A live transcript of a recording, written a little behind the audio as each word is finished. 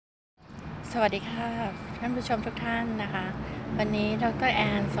สวัสดีค่ะท่านผู้ชมทุกท่านนะคะวันนี้ดร.แอ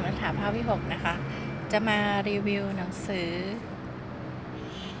นสมรรถาภาวิหกนะคะจะมารีวิวหนังสือ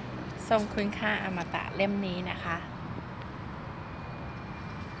ทรงคุณค่าอมตะเล่มนี้นะคะ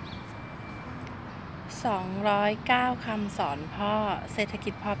209คำสอนพ่อเศรษฐกิ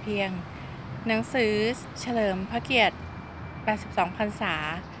จพอเพียงหนังสือเฉลิมพระเกียรติ82พรรษา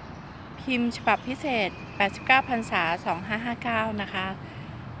พิมพ์ฉบับพิเศษ89พรรษา2559นะคะ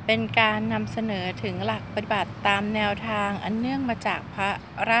เป็นการนำเสนอถึงหลักปฏิบัติตามแนวทางอันเนื่องมาจากพระ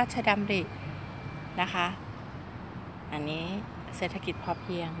ราชดำรินะคะอันนี้เศรษฐกิจพอเ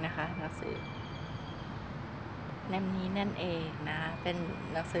พียงนะคะหนังสือเล่มนี้นั่นเองนะเป็น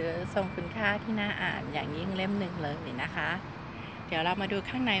หนังสือทรงคุณค่าที่น่าอ่านอย่างยิ่งเล่มหนึ่งเลยนะคะเดี๋ยวเรามาดู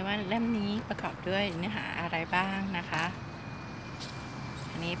ข้างในว่าเล่มนี้ประกอบด้วยเนื้อหาอะไรบ้างนะคะ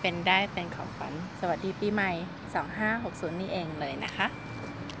อันนี้เป็นของขวัญสวัสดีปีใหม่2560นี่เองเลยนะคะ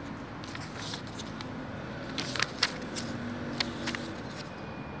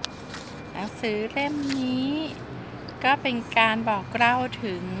หนังสือเล่มนี้ก็เป็นการบอกเล่า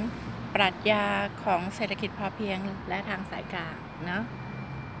ถึงปรัชญาของเศรษฐกิจพอเพียงและทางสายกลางเนาะ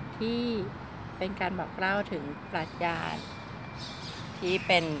ที่เป็นการบอกเล่าถึงปรัชญาที่เ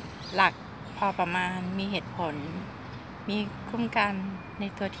ป็นหลักพอประมาณมีเหตุผลมีคุ้มกันใน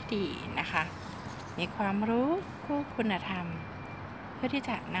ตัวที่ดีนะคะมีความรู้คู่คุณธรรมเพื่อที่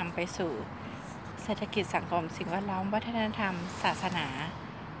จะนำไปสู่เศรษฐกิจสังคมสิ่งแวดล้อมวัฒนธรรมศาสนา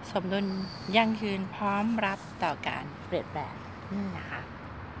สมดุลยั่งยืนพร้อมรับต่อการเปลี่ยนแปลงนี่นะคะ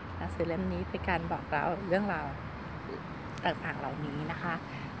หนังสือเล่มนี้เป็นการบอกเล่าเรื่องราวต่างๆเหล่านี้นะคะ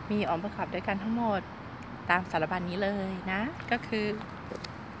มีองค์ประกอบด้วยกันทั้งหมดตามสารบัญนี้เลยนะก็คือ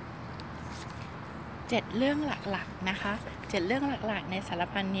7เรื่องหลักๆนะคะ7เรื่องหลักๆในสาร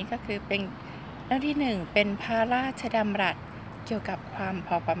บัญนี้ก็คือเป็นเรื่องที่1เป็นพระราชดำรัสเกี่ยวกับความพ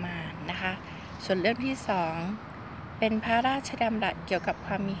อประมาณนะคะส่วนเรื่องที่2เป็นพระราชดำรัสเกี่ยวกับค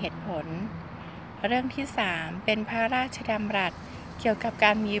วามมีเหตุผลเรื่องที่3เป็นพระราชดำรัสเกี่ยวกับก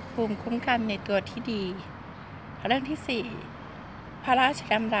ารมีภูมิคุ้มกันในตัวที่ดีเรื่องที่4พระราช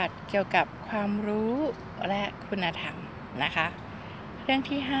ดำรัสเกี่ยวกับความรู้และคุณธรรมนะคะเรื่อง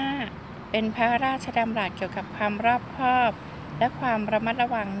ที่5เป็นพระราชดำรัสเกี่ยวกับความรอบคอบและความระมัดระ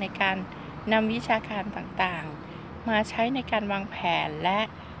วังในการนำวิชาการต่างๆมาใช้ในการวางแผนและ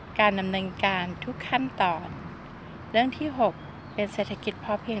การดำเนินการทุกขั้นตอนเรื่องที่6เป็นเศรษฐกิจพ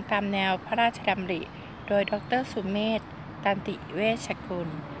อเพียงตามแนวพระราชดำริโดยดร.สุเมธ ตันติเวชกุล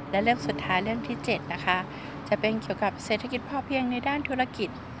และเรื่องสุดท้ายเรื่องที่7นะคะจะเป็นเกี่ยวกับเศรษฐกิจพอเพียงในด้านธุรกิจ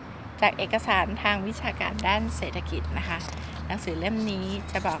จากเอกสารทางวิชาการด้านเศรษฐกิจนะคะหนังสือเล่มนี้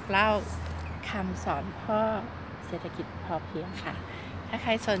จะบอกเล่าคำสอนพ่อเศรษฐกิจพอเพียงค่ะถ้าใค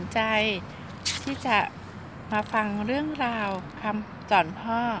รสนใจที่จะมาฟังเรื่องราวคำสอน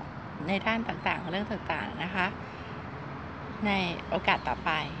พ่อในด้านต่างๆเรื่องต่างๆนะคะในโอกาสต่อไ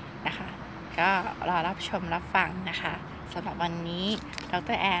ปนะคะก็รอรับชมรับฟังนะคะสำหรับวันนี้ด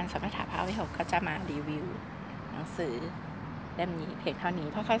ร.แอนสมรรถาภาวิหกก็จะมารีวิวหนังสือเล่มนี้เพียงเท่านี้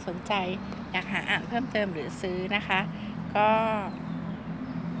ถ้าใครสนใจอยากหาอ่านเพิ่มเติมหรือซื้อนะคะก็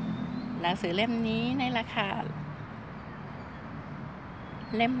หนังสือเล่มนี้ในราคา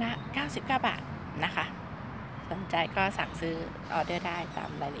เล่มละ99 บาทนะคะสนใจก็สั่งซื้อออเดอร์ได้ตาม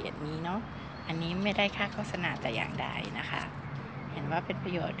รายละเอียดนี้เนาะอันนี้ไม่ได้ค่าโฆษณาแต่อย่างใดนะคะเห็นว่าเป็นป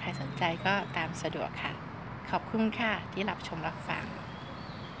ระโยชน์ใครสนใจก็ตามสะดวกค่ะขอบคุณค่ะที่รับชมรับฟัง